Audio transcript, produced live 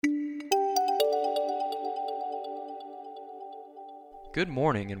Good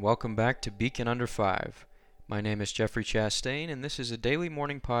morning and welcome back to Beacon Under 5. My name is Jeffrey Chastain and this is a daily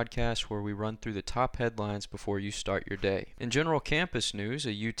morning podcast where we run through the top headlines before you start your day. In general campus news,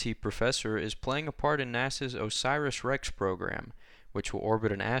 a UT professor is playing a part in NASA's OSIRIS-REx program, which will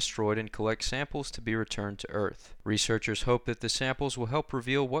orbit an asteroid and collect samples to be returned to Earth. Researchers hope that the samples will help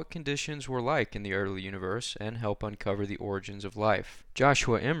reveal what conditions were like in the early universe and help uncover the origins of life.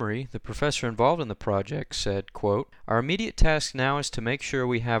 Joshua Emery, the professor involved in the project, said, quote, "Our immediate task now is to make sure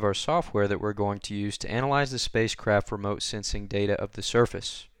we have our software that we're going to use to analyze the spacecraft remote sensing data of the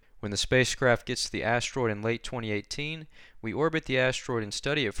surface. When the spacecraft gets to the asteroid in late 2018, we orbit the asteroid and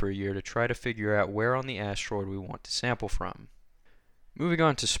study it for a year to try to figure out where on the asteroid we want to sample from." Moving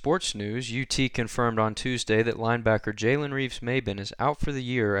on to sports news, UT confirmed on Tuesday that linebacker Jalen Reeves-Maybin is out for the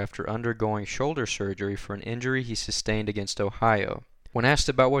year after undergoing shoulder surgery for an injury he sustained against Ohio. When asked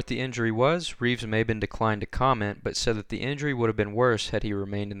about what the injury was, Reeves-Maybin declined to comment but said that the injury would have been worse had he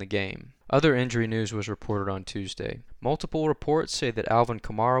remained in the game. Other injury news was reported on Tuesday. Multiple reports say that Alvin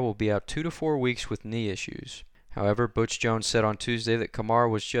Kamara will be out 2 to 4 weeks with knee issues. However, Butch Jones said on Tuesday that Kamara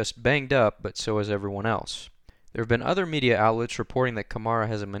was just banged up, but so is everyone else. There have been other media outlets reporting that Kamara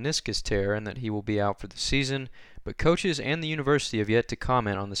has a meniscus tear and that he will be out for the season, but coaches and the university have yet to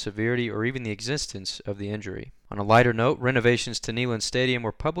comment on the severity or even the existence of the injury. On a lighter note, renovations to Neyland Stadium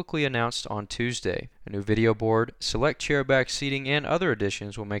were publicly announced on Tuesday. A new video board, select chairback seating, and other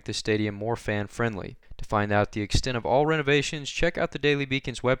additions will make the stadium more fan-friendly. To find out the extent of all renovations, check out the Daily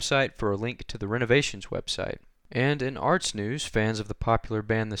Beacon's website for a link to the renovations website. And in arts news, fans of the popular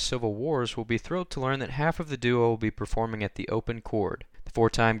band The Civil Wars will be thrilled to learn that half of the duo will be performing at the Open Chord. The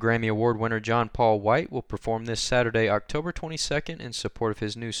four-time Grammy Award winner John Paul White will perform this Saturday, October 22nd, in support of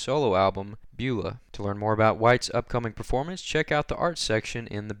his new solo album, Beulah. To learn more about White's upcoming performance, check out the arts section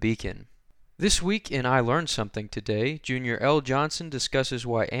in The Beacon. This week in I Learned Something Today, Junior L. Johnson discusses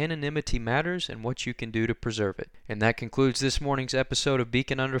why anonymity matters and what you can do to preserve it. And that concludes this morning's episode of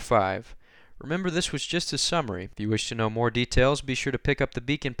Beacon Under 5. Remember, this was just a summary. If you wish to know more details, be sure to pick up the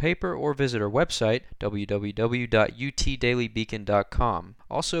Beacon paper or visit our website, www.utdailybeacon.com.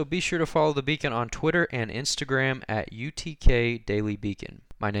 Also, be sure to follow the Beacon on Twitter and Instagram at UTKDailyBeacon.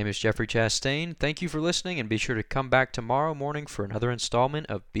 My name is Jeffrey Chastain. Thank you for listening, and be sure to come back tomorrow morning for another installment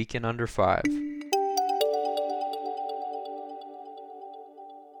of Beacon Under 5.